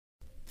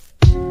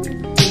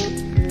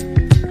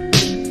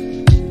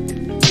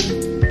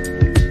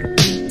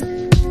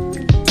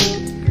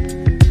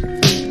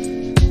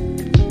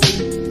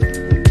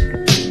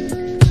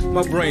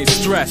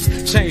brain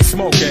stress, chain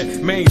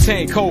smoking,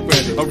 maintain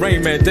coping,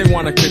 arraignment. They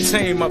wanna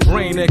contain my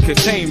brain in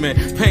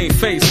containment. Pain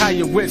face, how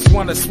your wits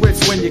wanna switch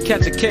when you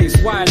catch a case.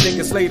 Why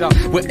niggas laid up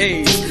with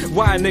AIDS?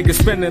 Why niggas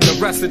spending the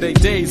rest of their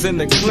days in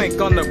the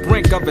clink on the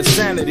brink of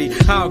insanity?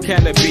 How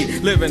can it be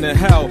living in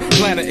hell?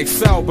 Planet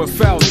excel but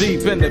fell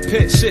deep in the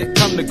pit. Shit,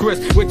 come to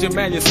grips with your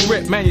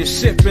manuscript. Man, your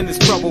ship in its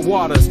troubled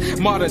waters.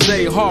 Modern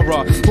day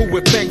horror. Who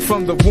would think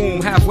from the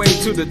womb halfway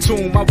to the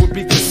tomb I would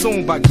be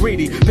consumed by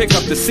greedy? Pick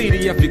up the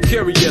CD if you're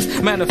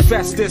curious.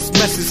 Manifest this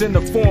message in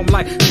the form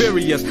like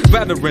furious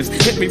veterans.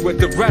 Hit me with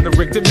the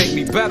rhetoric to make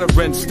me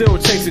veteran. Still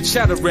chasing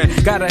chattering.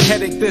 Got a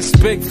headache this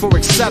big for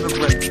etc.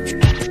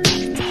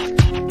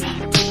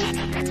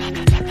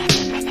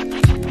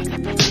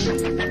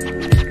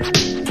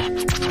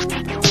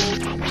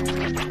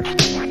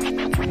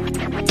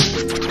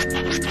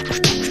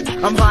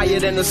 I'm higher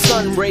than a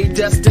sun ray,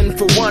 destined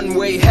for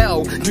one-way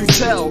hell. Do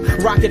tell,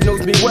 Rocket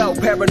knows me well.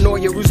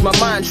 Paranoia rules my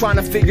mind, trying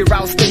to figure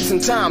out space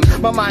and time.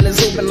 My mind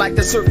is open like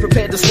the surf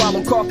prepared to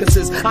swallow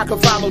carcasses. I can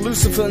follow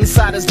Lucifer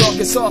inside his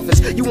darkest office.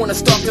 You wanna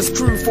stalk this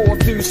crew for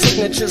a few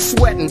signatures,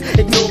 sweating,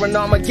 ignoring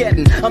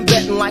Armageddon. I'm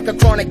betting like a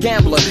chronic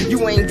gambler.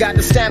 You ain't got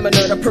the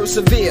stamina to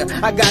persevere.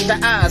 I got the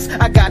eyes,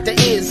 I got the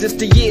ears. It's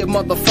the year,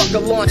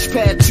 motherfucker,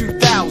 Launchpad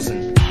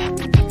 2000.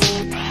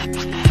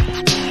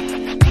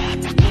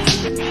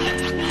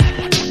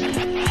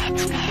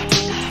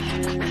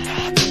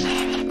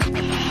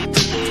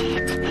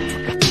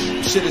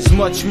 Shit is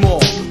much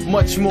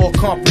more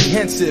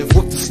comprehensive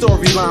with the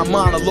storyline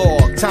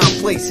monologue. Time,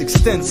 place,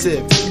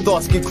 extensive.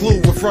 Thoughts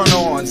conclude with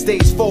run-ons.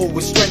 Days forward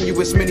with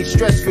strenuous, many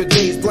stressful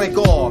days blank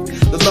off.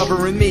 The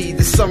lover in me,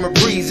 the summer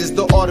breeze is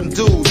the autumn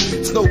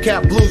dews.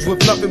 Snow-capped blues with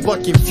nothing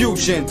but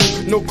confusion.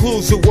 No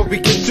clues to what we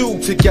can do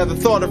together.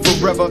 Thought of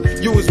forever.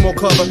 You was more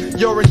clever.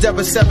 Your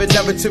endeavor severed,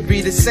 never to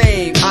be the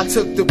same. I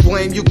took the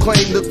blame. You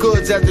claim the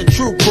goods as the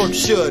true crook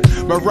should.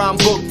 My rhyme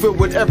book filled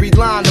with every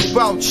line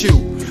about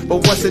you.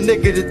 But what's a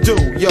nigga to do,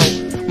 yo?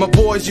 My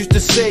boys used to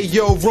say,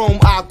 yo, Rome,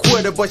 I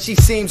quit her. But she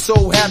seems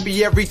so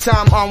happy every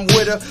time I'm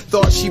with her.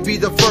 Thought she'd be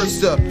the first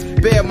to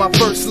bear my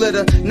first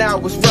litter. Now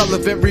it's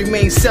relevant,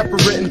 remain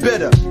separate and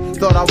bitter.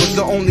 Thought I was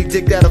the only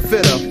dick that'll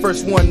fit her.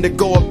 First one to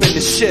go up in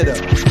the shitter.